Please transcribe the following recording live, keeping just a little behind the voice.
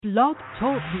Blog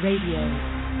Talk Radio.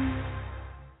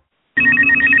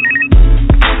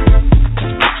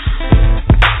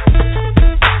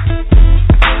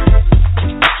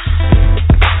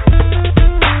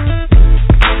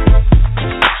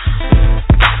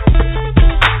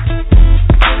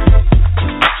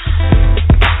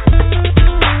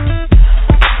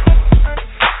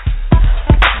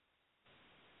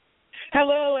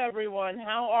 Hello, everyone.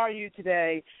 How are you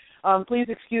today? Please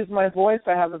excuse my voice.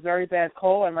 I have a very bad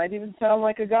cold. I might even sound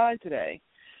like a guy today.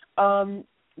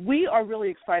 We are really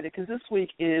excited because this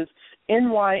week is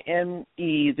NYME,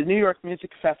 the New York Music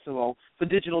Festival for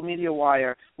Digital Media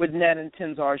Wire with Ned and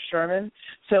Tinzar Sherman.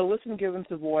 So Listen Give Them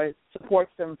to Voice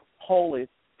supports them wholly.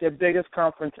 Their biggest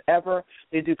conference ever.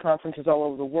 They do conferences all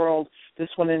over the world. This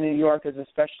one in New York is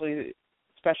especially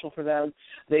special for them.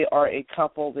 They are a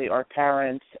couple, they are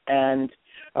parents, and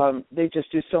they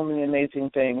just do so many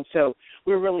amazing things. So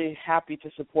we're really happy to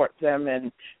support them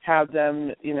and have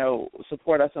them,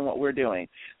 support us in what we're doing.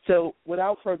 So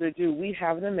without further ado, we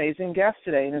have an amazing guest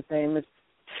today, and his name is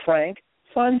Frank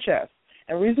Funches.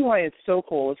 And the reason why it's so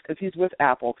cool is because he's with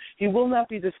Apple. He will not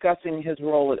be discussing his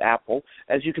role at Apple,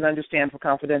 as you can understand for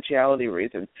confidentiality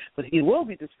reasons, but he will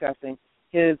be discussing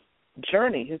his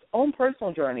journey, his own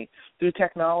personal journey through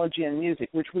technology and music,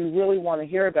 which we really want to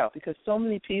hear about because so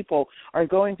many people are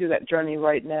going through that journey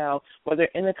right now, whether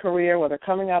in a career, whether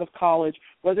coming out of college,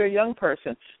 whether a young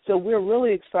person. So we're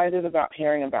really excited about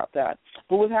hearing about that.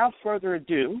 But without further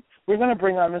ado, we're going to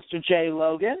bring on Mr. Jay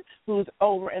Logan, who's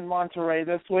over in Monterey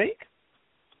this week.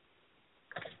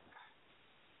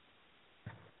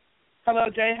 Hello,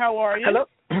 Jay. How are you? Hello.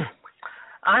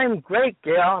 I'm great,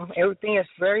 Gail. Everything is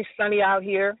very sunny out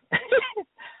here.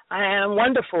 I am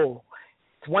wonderful.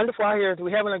 It's wonderful out here.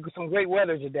 We're having some great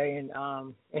weather today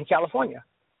in California.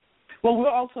 Well, we're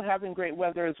also having great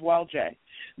weather as well, Jay.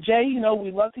 Jay,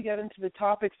 we love to get into the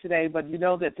topics today, but you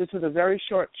know that this is a very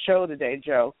short show today,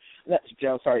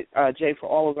 Jay, for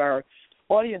all of our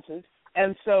audiences.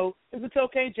 And so if it's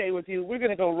okay, Jay, with you, we're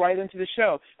going to go right into the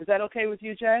show. Is that okay with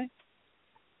you, Jay?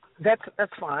 That's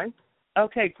fine.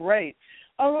 Okay, great.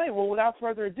 All right, well, without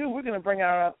further ado, we're going to bring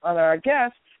on our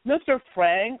guest, Mr.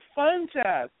 Frank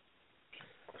Funches.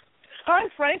 Hi,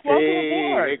 Frank. Welcome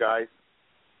aboard. Hey, guys.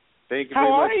 Thank you very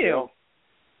much. How are you? Bill.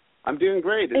 I'm doing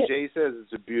great. As Jay says,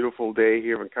 it's a beautiful day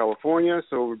here in California,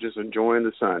 so we're just enjoying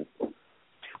the sun.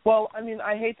 Well,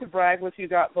 I hate to brag with you,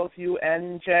 both you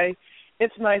and Jay.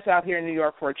 It's nice out here in New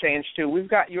York for a change, too. We've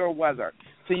got your weather,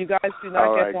 so you guys do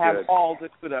not get to have all the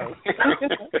kudos.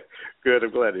 Good.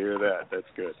 I'm glad to hear that. That's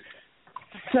good.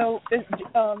 So,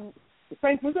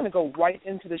 Frank, we're going to go right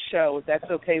into the show, if that's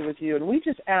okay with you. And we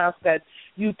just ask that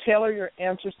you tailor your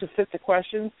answers to fit the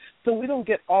questions so we don't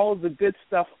get all of the good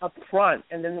stuff up front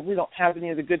and then we don't have any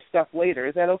of the good stuff later.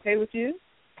 Is that okay with you?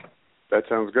 That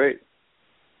sounds great.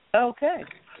 Okay.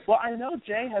 Well, I know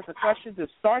Jay has a question to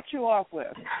start you off with.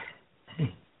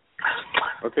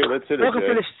 Okay, let's hit it,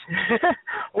 Jay.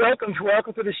 Welcome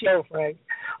to the show, Frank.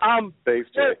 Thanks,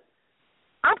 Jay.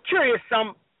 I'm curious,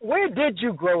 where did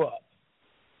you grow up?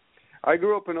 I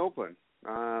grew up in Oakland.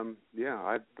 I'm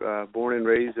born and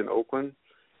raised in Oakland,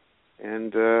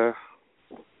 and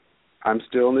I'm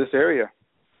still in this area.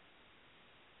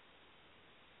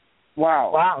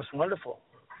 Wow, it's wonderful.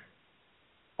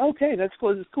 Okay, that's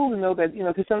cool. It's cool to know that,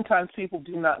 because sometimes people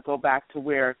do not go back to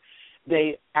where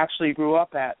they actually grew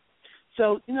up at.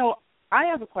 So, I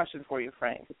have a question for you,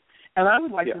 Frank. And I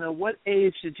would like to know, what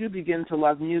age did you begin to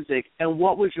love music, and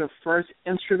what was your first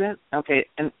instrument? Okay,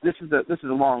 and this is a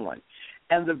long one.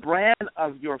 And the brand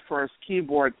of your first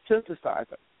keyboard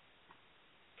synthesizer.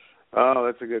 Oh,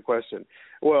 that's a good question.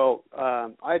 Well,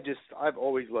 I've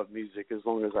always loved music as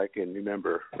long as I can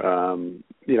remember. I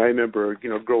remember,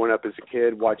 growing up as a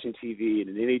kid watching TV,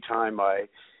 and any time I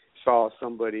saw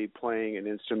somebody playing an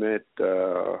instrument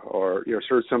or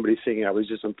heard somebody singing, I was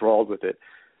just enthralled with it.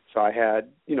 So I had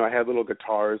little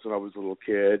guitars when I was a little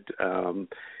kid,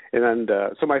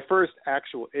 so my first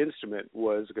actual instrument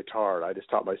was a guitar. I just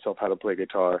taught myself how to play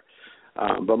guitar.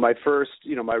 But my first,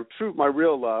 my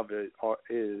real love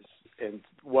is and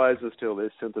was and still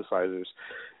is synthesizers.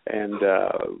 And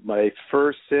my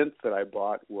first synth that I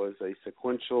bought was a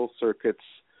Sequential Circuits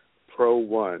Pro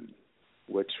 1,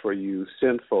 which for you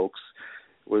synth folks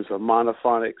was a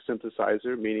monophonic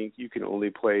synthesizer, meaning you can only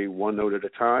play one note at a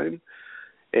time.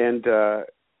 And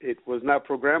it was not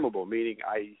programmable, meaning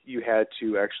you had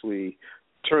to actually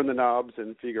turn the knobs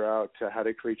and figure out how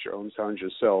to create your own sounds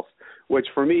yourself, which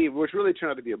really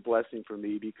turned out to be a blessing for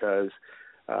me because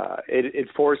it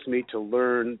forced me to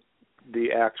learn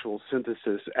the actual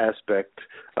synthesis aspect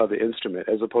of the instrument,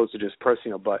 as opposed to just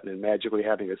pressing a button and magically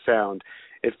having a sound.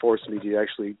 It forced me to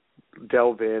actually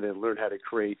delve in and learn how to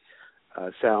create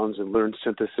sounds and learn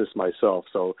synthesis myself.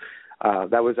 So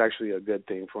that was actually a good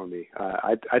thing for me.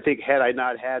 I think had I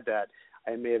not had that,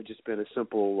 I may have just been a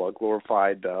simple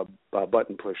glorified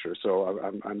button pusher. So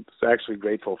I'm actually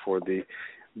grateful for the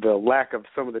lack of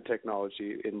some of the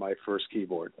technology in my first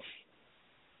keyboard.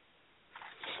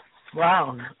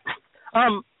 Wow.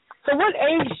 So what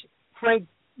age, Frank,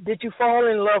 did you fall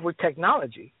in love with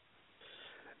technology?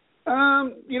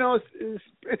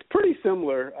 It's pretty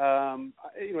similar.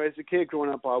 As a kid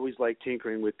growing up, I always liked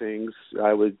tinkering with things.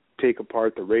 I would take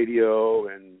apart the radio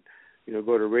and,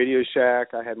 go to Radio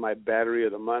Shack. I had my Battery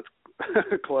of the Month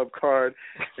club card,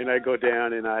 and I'd go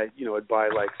down and I'd buy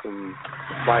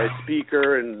a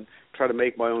speaker and try to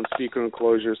make my own speaker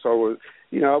enclosure. So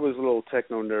I was a little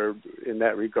techno nerd in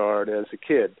that regard as a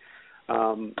kid.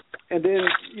 And then,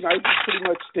 I just pretty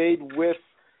much stayed with,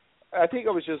 I think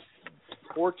I was just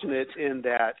fortunate in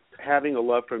that having a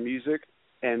love for music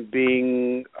and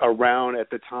being around at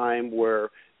the time where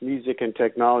music and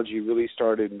technology really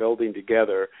started melding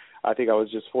together. I think I was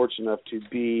just fortunate enough to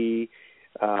be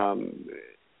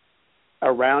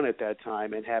around at that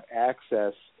time and have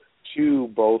access to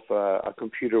both a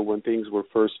computer when things were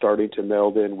first starting to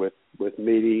meld in with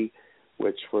MIDI,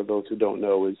 which for those who don't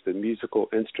know is the musical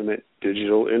instrument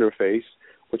digital interface,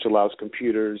 which allows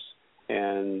computers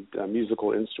and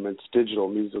digital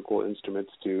musical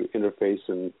instruments to interface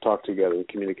and talk together and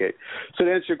communicate. So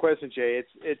to answer your question, Jay,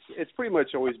 it's pretty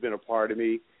much always been a part of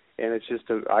me, and it's just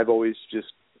I've always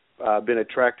just been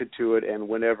attracted to it, and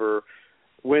whenever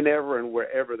and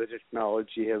wherever the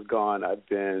technology has gone, I've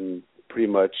been pretty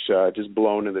much just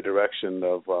blown in the direction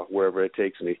of wherever it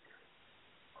takes me.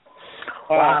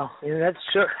 Wow, yeah, that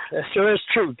sure is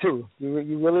true too.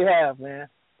 You really have, man.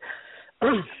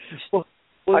 Well,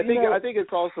 I think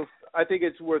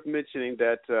it's worth mentioning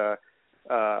that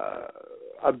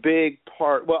a big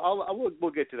part. Well,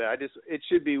 we'll get to that. It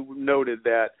should be noted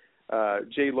that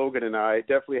Jay Logan and I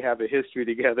definitely have a history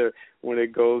together when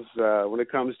it comes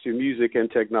to music and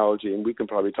technology, and we can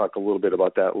probably talk a little bit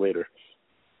about that later.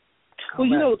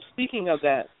 Well, speaking of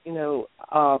that,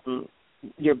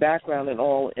 your background and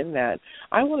all in that,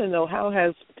 I want to know how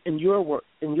has, in your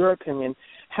opinion,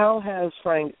 how has,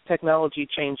 Frank, technology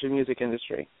changed the music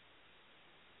industry?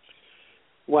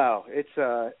 Wow, it's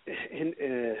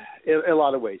in a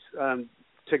lot of ways.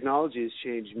 Technology has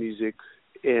changed music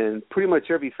in pretty much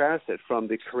every facet, from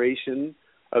the creation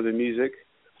of the music.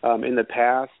 In the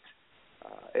past,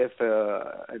 if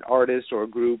an artist or a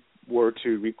group were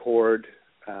to record,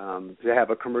 to have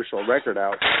a commercial record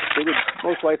out, they would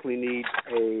most likely need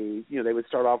they would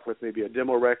start off with maybe a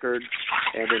demo record,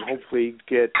 and then hopefully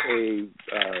get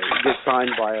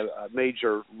signed by a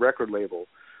major record label,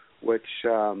 which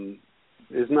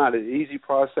is not an easy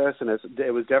process, and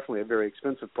it was definitely a very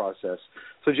expensive process.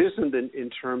 So just in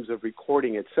terms of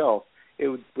recording itself, it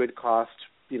would cost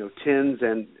tens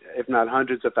and if not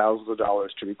hundreds of thousands of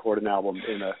dollars to record an album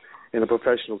in a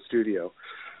professional studio.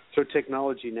 So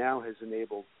technology now has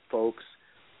enabled folks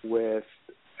with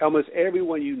almost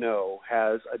everyone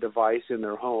has a device in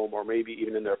their home or maybe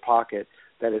even in their pocket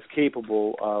that is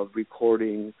capable of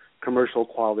recording commercial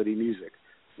quality music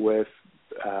with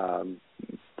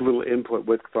little input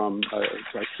from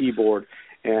a keyboard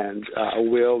and a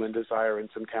will and desire and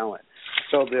some talent.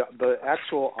 So the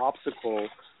actual obstacle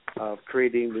of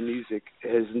creating the music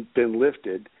has been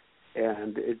lifted,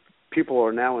 and people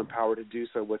are now empowered to do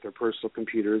so with their personal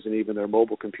computers and even their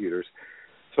mobile computers.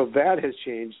 So that has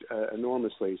changed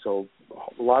enormously. So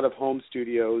a lot of home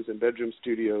studios and bedroom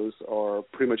studios are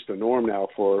pretty much the norm now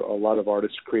for a lot of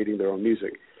artists creating their own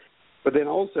music. But then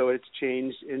also it's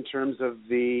changed in terms of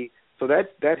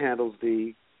that handles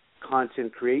the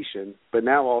content creation, but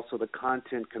now also the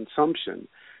content consumption.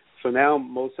 So now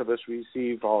most of us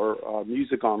receive our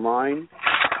music online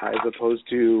as opposed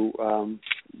to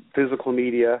physical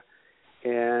media,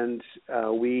 and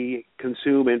we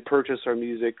consume and purchase our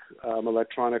music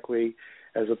electronically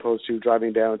as opposed to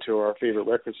driving down to our favorite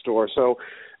record store. So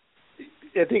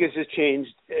I think it's just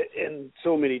changed in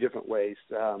so many different ways.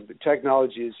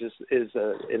 Technology is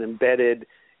an embedded,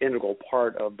 integral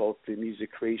part of both the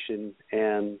music creation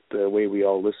and the way we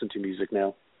all listen to music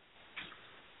now.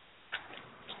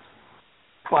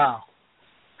 Wow,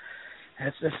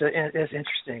 that's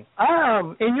interesting.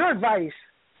 In your advice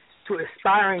to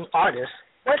aspiring artists,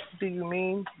 what do you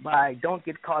mean by don't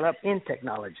get caught up in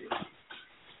technology?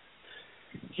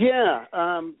 Yeah,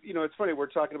 it's funny, we're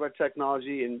talking about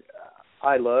technology, and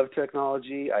I love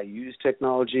technology. I use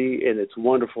technology, and it's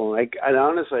wonderful. And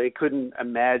honestly, I couldn't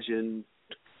imagine.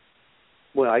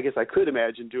 Well, I guess I could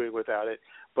imagine doing without it,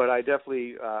 but I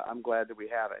definitely I'm glad that we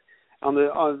have it.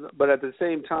 But at the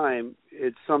same time,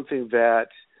 it's something that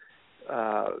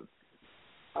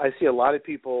I see a lot of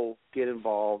people get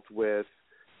involved with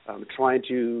trying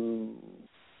to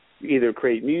either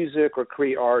create music or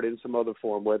create art in some other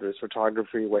form, whether it's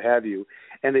photography, what have you,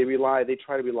 and they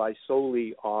try to rely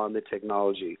solely on the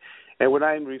technology. And what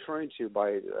I'm referring to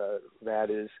by that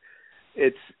is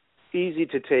it's easy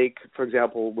to take, for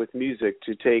example, with music,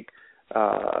 to take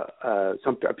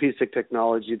a piece of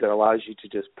technology that allows you to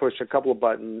just push a couple of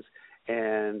buttons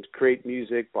and create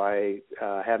music by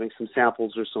having some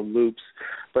samples or some loops.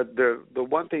 But the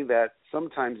one thing that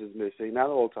sometimes is missing, not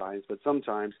all times, but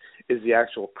sometimes, is the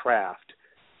actual craft,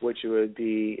 which would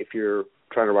be, if you're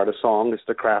trying to write a song, it's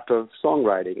the craft of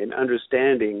songwriting and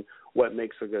understanding what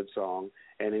makes a good song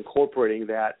and incorporating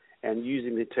that and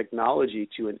using the technology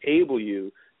to enable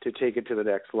you to take it to the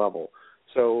next level.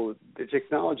 So the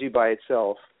technology by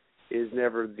itself is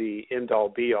never the end-all,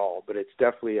 be-all, but it's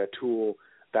definitely a tool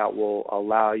that will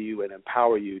allow you and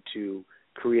empower you to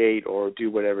create or do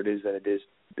whatever it is that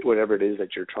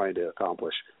you're trying to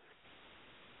accomplish.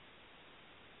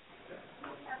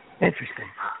 Interesting.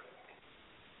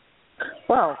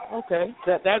 Wow. Okay.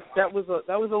 That was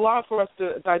a lot for us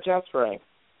to digest, Frank.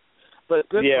 But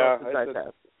good for us to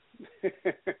digest.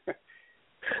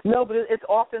 No, but it's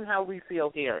often how we feel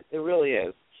here. It really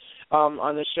is.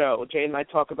 On the show, Jay and I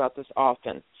talk about this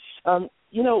often.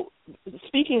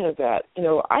 Speaking of that,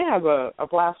 I have a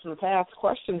blast from the past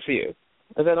question for you.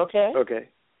 Is that okay? Okay.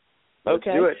 Let's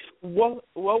do it. What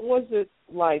was it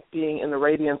like being in the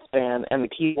Radiance band and the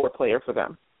keyboard player for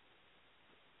them?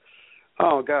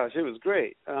 Oh gosh, it was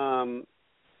great.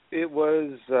 It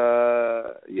was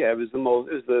the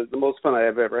most fun I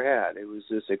have ever had. It was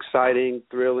just exciting,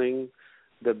 thrilling.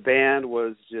 The band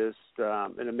was just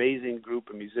an amazing group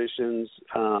of musicians.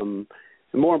 And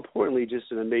more importantly,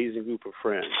 just an amazing group of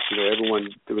friends. Everyone.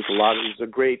 It was a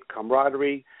great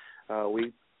camaraderie.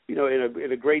 We,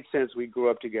 in a great sense, we grew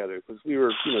up together because we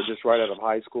were, just right out of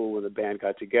high school when the band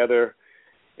got together,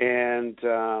 and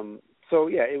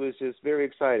it was just very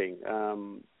exciting.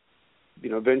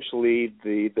 Eventually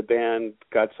the band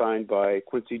got signed by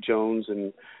Quincy Jones,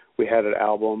 and we had an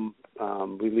album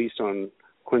released on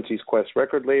Quincy's Quest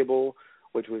record label,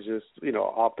 which was just,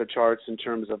 off the charts in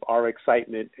terms of our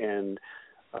excitement. And,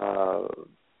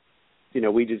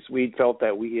 we felt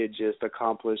that we had just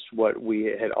accomplished what we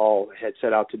had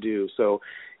set out to do. So,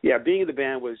 being in the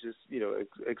band was just,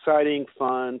 exciting,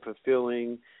 fun,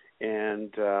 fulfilling,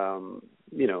 and,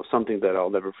 something that I'll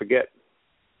never forget.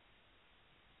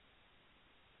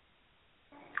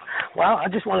 Well, I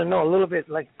just want to know a little bit,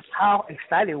 like, how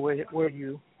excited were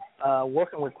you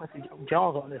working with Quincy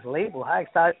Jones on this label? How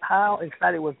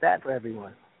excited was that for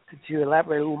everyone? Could you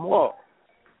elaborate a little more? Oh,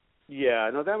 yeah,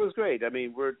 no, that was great. I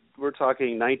mean, we're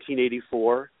talking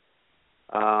 1984,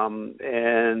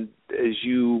 and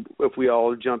if we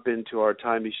all jump into our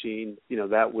time machine,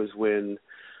 that was when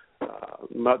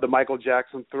the Michael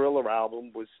Jackson Thriller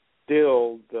album was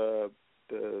still the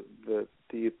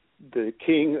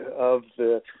king of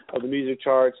the music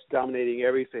charts, dominating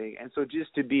everything. And so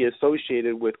just to be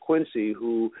associated with Quincy,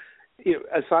 who,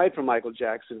 aside from Michael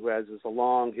Jackson, who has this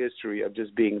long history of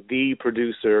just being the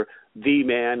producer, the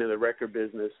man in the record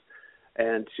business,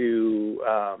 and to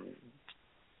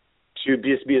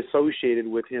just be associated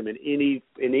with him in any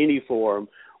form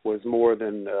was more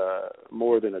than a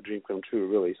dream come true,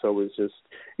 really. So it was just,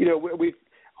 we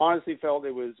honestly felt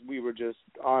we were just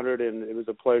honored, and it was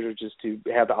a pleasure just to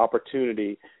have the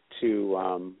opportunity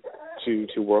to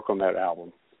work on that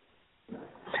album.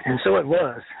 And so it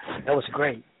was. That was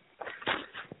great.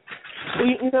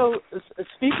 Well,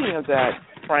 speaking of that,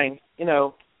 Frank,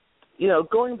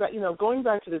 going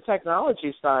back to the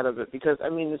technology side of it, because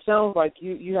it sounds like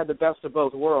you had the best of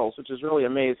both worlds, which is really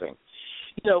amazing.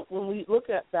 When we look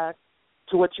back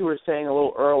to what you were saying a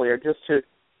little earlier, just to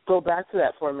go back to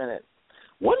that for a minute,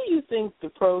 what do you think the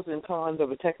pros and cons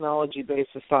of a technology-based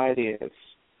society is?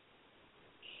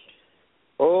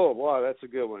 Oh, wow, that's a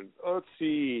good one. Let's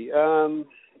see. The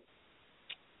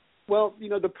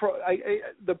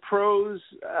pros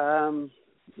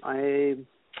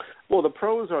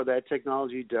are that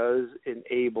technology does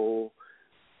enable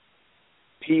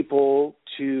people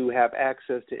to have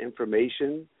access to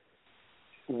information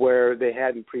where they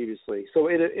hadn't previously. So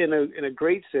in a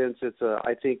great sense,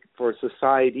 I think for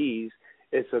societies,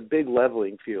 it's a big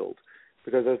leveling field,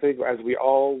 because I think, as we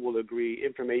all will agree,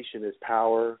 information is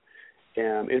power,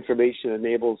 and information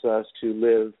enables us to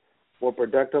live more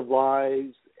productive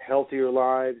lives, healthier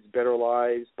lives, better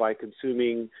lives by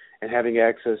consuming and having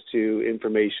access to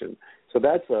information. So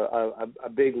that's a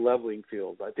big leveling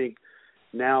field. I think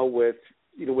now with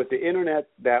the internet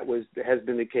has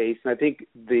been the case, and I think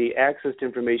the access to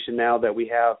information now that we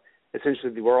have,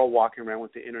 essentially we're all walking around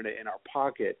with the internet in our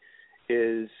pocket,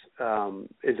 is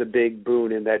a big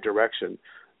boon in that direction.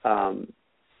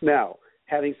 Now,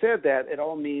 having said that, it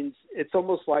all means it's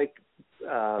almost like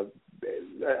a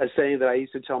saying that I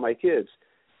used to tell my kids.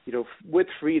 With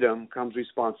freedom comes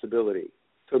responsibility.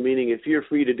 So meaning if you're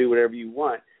free to do whatever you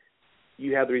want,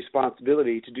 you have the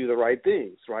responsibility to do the right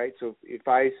things, right? So if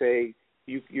I say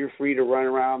you're free to run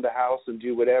around the house and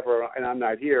do whatever and I'm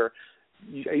not here,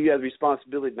 you have the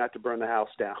responsibility not to burn the house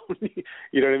down.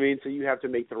 You know what I mean? So you have to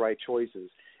make the right choices.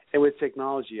 And with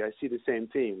technology, I see the same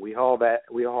thing. We all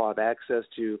have access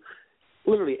to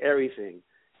literally everything.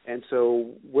 And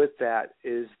so with that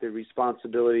is the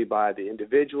responsibility by the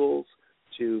individuals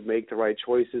to make the right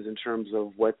choices in terms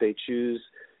of what they choose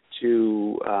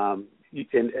to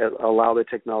and allow the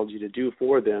technology to do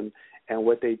for them, and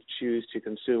what they choose to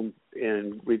consume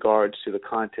in regards to the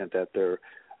content that they're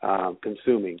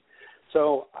consuming.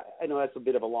 So I know that's a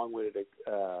bit of a long-winded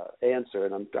answer,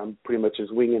 and I'm pretty much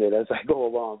just winging it as I go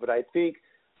along. But I think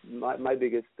my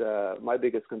biggest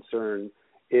concern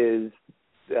is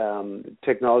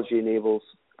technology enables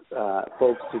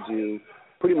folks to do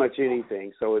pretty much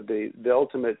anything. So the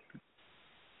ultimate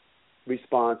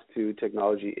response to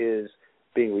technology is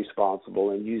being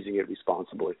responsible and using it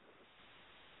responsibly.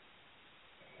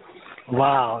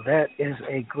 Wow, that is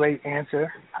a great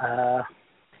answer.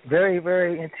 Very,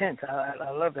 very intense.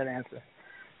 I love that answer.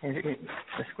 And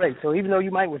it's great. So even though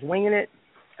you might was winging it,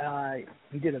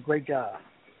 you did a great job.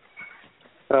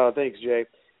 Oh, thanks, Jay.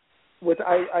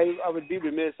 I would be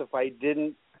remiss if I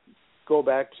didn't go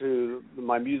back to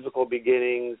my musical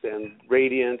beginnings and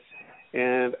Radiance,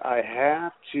 and I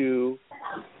have to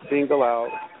single out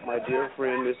my dear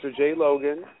friend, Mr. Jay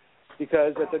Logan,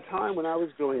 because at the time when I was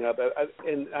growing up,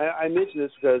 I mention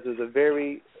this because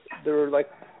there were like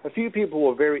a few people who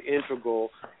were very integral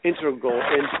into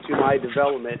my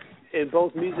development in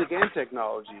both music and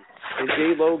technology. And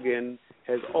Jay Logan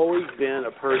has always been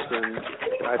a person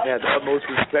I've had the utmost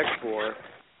respect for,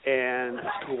 and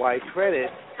who I credit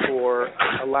for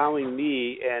allowing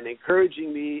me and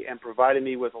encouraging me and providing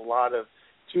me with a lot of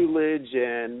tutelage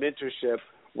and mentorship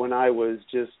when I was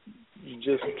just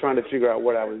trying to figure out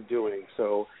what I was doing.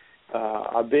 So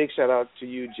a big shout out to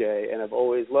you, Jay, and I've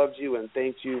always loved you and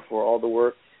thanked you for all the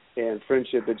work and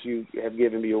friendship that you have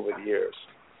given me over the years.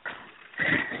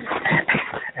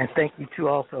 And thank you too.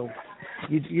 Also,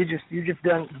 you just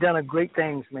done a great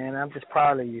things, man. I'm just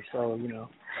proud of you. So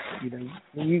you did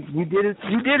it.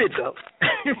 You did it though.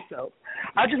 So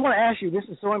I just want to ask you. This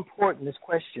is so important. This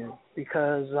question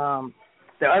because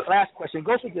the last question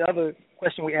goes with the other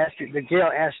question we asked you, that Gail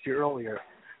asked you earlier.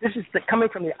 This is coming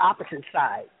from the opposite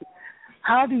side.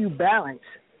 How do you balance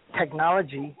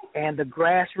technology and the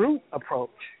grassroots approach?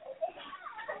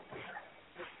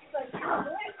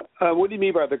 What do you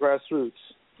mean by the grassroots?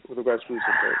 With the grassroots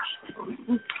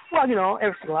approach? Well,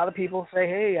 a lot of people say,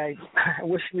 "Hey, I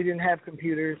wish we didn't have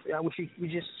computers. I wish we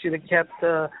just should have kept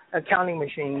accounting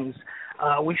machines.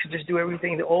 We should just do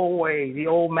everything the old way, the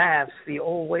old maths, the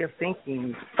old way of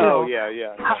thinking."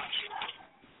 Yeah.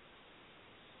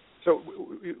 So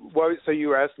you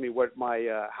were asking me what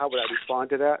how would I respond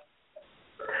to that?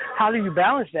 How do you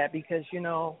balance that? Because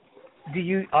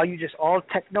are you just all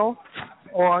techno,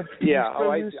 or do you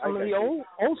still use some of the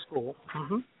old school?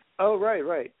 Mm-hmm. Oh,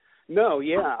 right. No,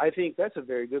 yeah, I think that's a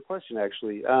very good question,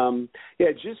 actually.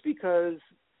 Just because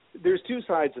there's two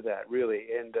sides of that,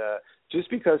 really, and just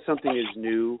because something is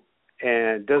new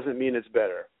and doesn't mean it's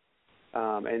better.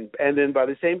 And then by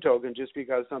the same token, just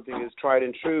because something is tried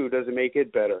and true doesn't make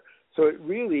it better. So it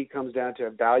really comes down to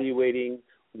evaluating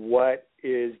what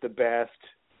is the best,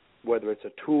 whether it's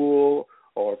a tool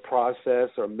or a process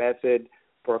or method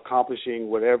for accomplishing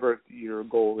whatever your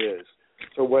goal is.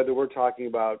 So whether we're talking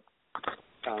about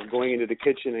going into the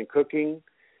kitchen and cooking,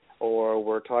 or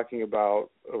we're talking about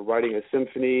writing a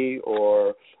symphony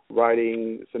or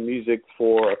writing some music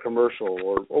for a commercial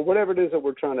or whatever it is that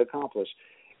we're trying to accomplish,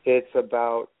 it's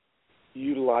about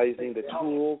utilizing the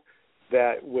tool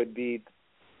that would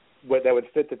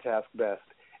fit the task best.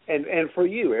 And for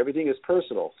you, everything is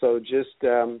personal. So just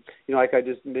like I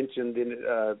just mentioned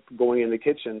in going in the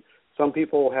kitchen, some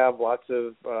people have lots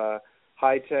of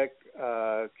high-tech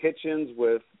kitchens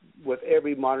with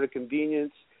every modern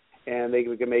convenience, and they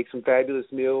can make some fabulous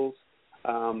meals.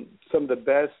 One of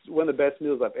the best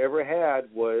meals I've ever had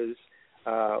was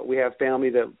we have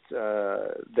family that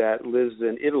that lives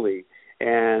in Italy,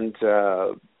 and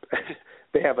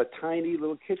they have a tiny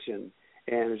little kitchen,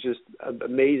 and it's just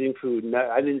amazing food. And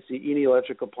I didn't see any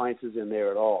electric appliances in there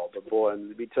at all. But boy,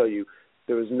 let me tell you,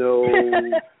 there was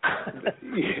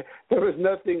there was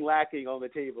nothing lacking on the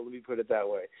table. Let me put it that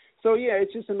way. So yeah,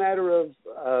 it's just a matter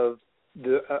of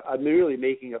merely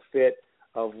making a fit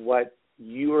of what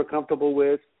you are comfortable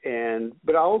with,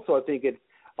 but also I think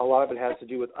a lot of it has to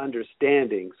do with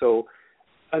understanding. So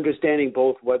understanding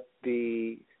both what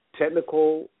the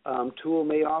technical tool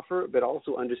may offer, but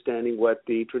also understanding what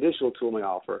the traditional tool may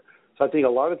offer. So I think a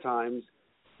lot of times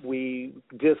we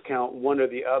discount one or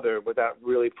the other without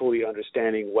really fully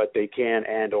understanding what they can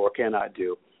and or cannot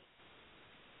do.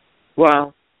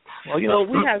 Wow. Well,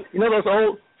 we have those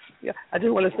old. Yeah, I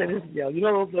just want to say this,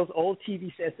 those old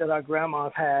TV sets that our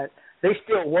grandmas had. They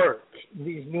still work.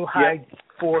 These new high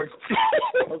Fords.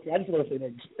 Okay, I just want to say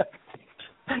that.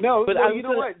 No, but you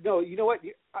know what?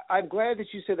 I'm glad that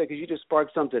you said that because you just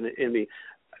sparked something in me.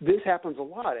 This happens a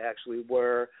lot, actually,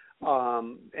 where,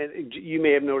 and you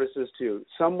may have noticed this too,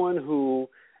 someone who,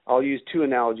 I'll use two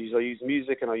analogies. I'll use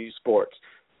music and I'll use sports.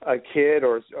 A kid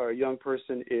or a young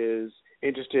person is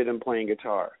interested in playing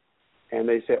guitar. And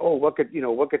they say, oh, what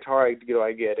guitar do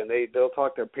I get? And they'll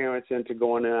talk their parents into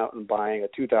going out and buying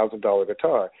a $2,000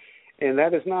 guitar. And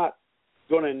that is not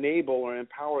going to enable or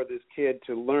empower this kid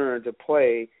to learn to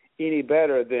play any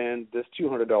better than this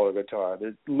 $200 guitar.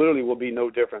 There literally will be no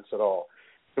difference at all.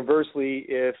 Conversely,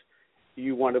 if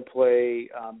you want to play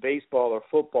baseball or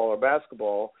football or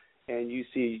basketball, and you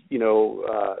see,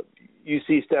 you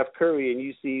see Steph Curry, and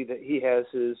you see that he has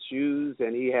his shoes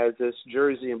and he has this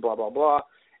jersey and blah blah blah,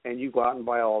 and you go out and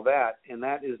buy all that, and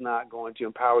that is not going to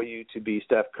empower you to be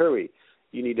Steph Curry.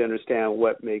 You need to understand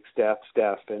what makes Steph,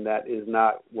 and that is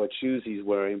not what shoes he's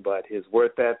wearing, but his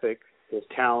work ethic, his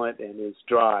talent, and his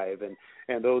drive,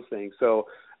 and those things. So,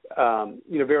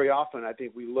 very often I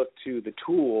think we look to the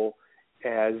tool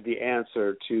as the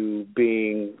answer to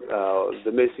being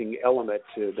the missing element,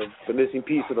 to the missing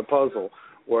piece of the puzzle,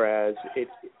 whereas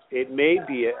it may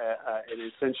be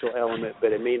an essential element,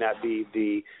 but it may not be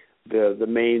the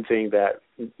main thing that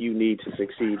you need to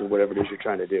succeed in whatever it is you're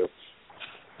trying to do.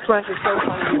 Frank, it's so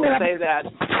funny you would say that.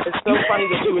 It's so funny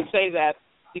that you would say that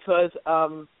because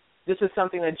this is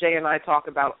something that Jay and I talk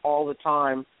about all the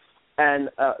time, and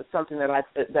something that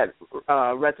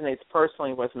resonates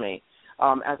personally with me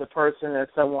as a person, as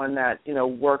someone that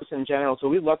works in general. So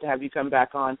we'd love to have you come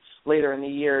back on later in the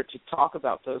year to talk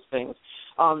about those things.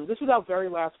 This is our very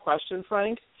last question,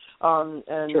 Frank,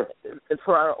 and sure.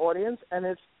 For our audience, and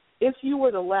it's, if you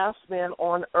were the last man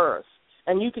on Earth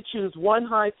and you could choose one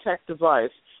high-tech device,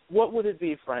 what would it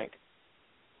be, Frank?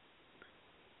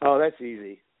 Oh, that's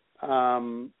easy.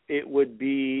 It would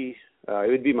be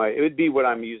what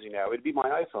I'm using now. It would be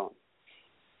my iPhone.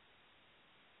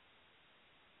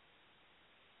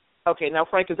 Okay, now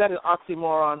Frank, is that an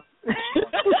oxymoron?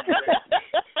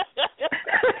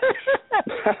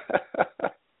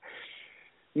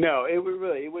 No, it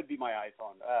would be my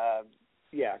iPhone.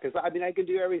 Yeah, because I can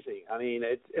do everything.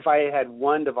 If I had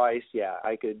one device,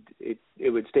 I could. It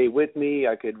would stay with me.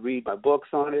 I could read my books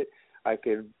on it. I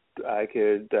could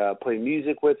play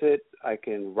music with it. I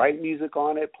can write music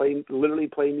on it. Literally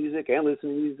play music and listen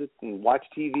to music and watch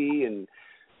TV. And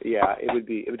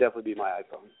it would definitely be my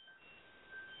iPhone.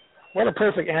 What a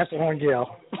perfect answer,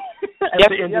 Gail. Yes,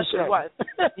 it was.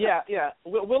 Yeah.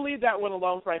 We'll leave that one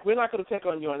alone, Frank. We're not going to pick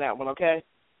on you on that one, okay?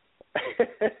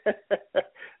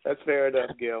 That's fair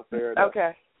enough, Gail. Fair enough.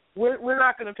 Okay. We're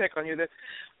not going to pick on you.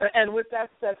 And with that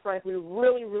said, Frank, we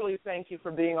really, really thank you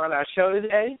for being on our show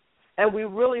today. And we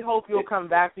really hope you'll come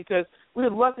back because we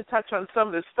would love to touch on some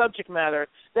of the subject matter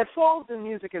that falls in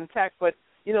music and tech, but,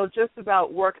 just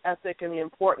about work ethic and the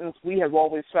importance we have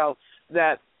always felt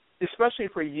that, especially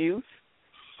for youth,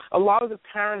 a lot of the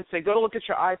parents say, go look at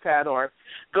your iPad or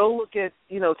go look at,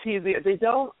 TV. They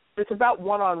don't. It's about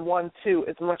one-on-one, too,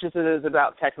 as much as it is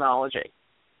about technology.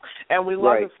 And we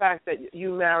love the fact that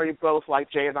you marry both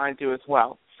like Jay and I do as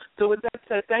well. So with that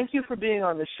said, thank you for being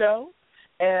on the show.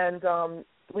 And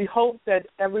we hope that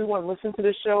everyone listens to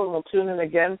this show and will tune in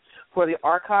again for the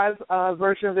archive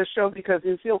version of this show because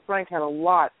we feel Frank had a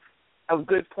lot of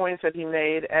good points that he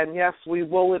made. And, yes, we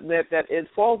will admit that it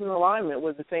falls in alignment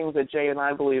with the things that Jay and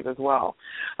I believe as well.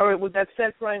 All right, with that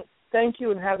said, Frank, thank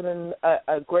you and have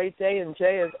a great day. And,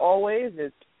 Jay, as always,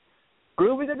 it's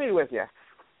groovy to be with you.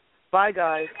 Bye,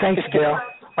 guys. Thanks, Gail.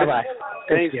 Bye-bye.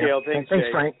 Thanks, Gail. Thanks,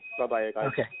 Jay. Frank. Bye-bye, guys.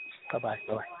 Okay. Bye-bye.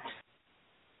 Bye-bye.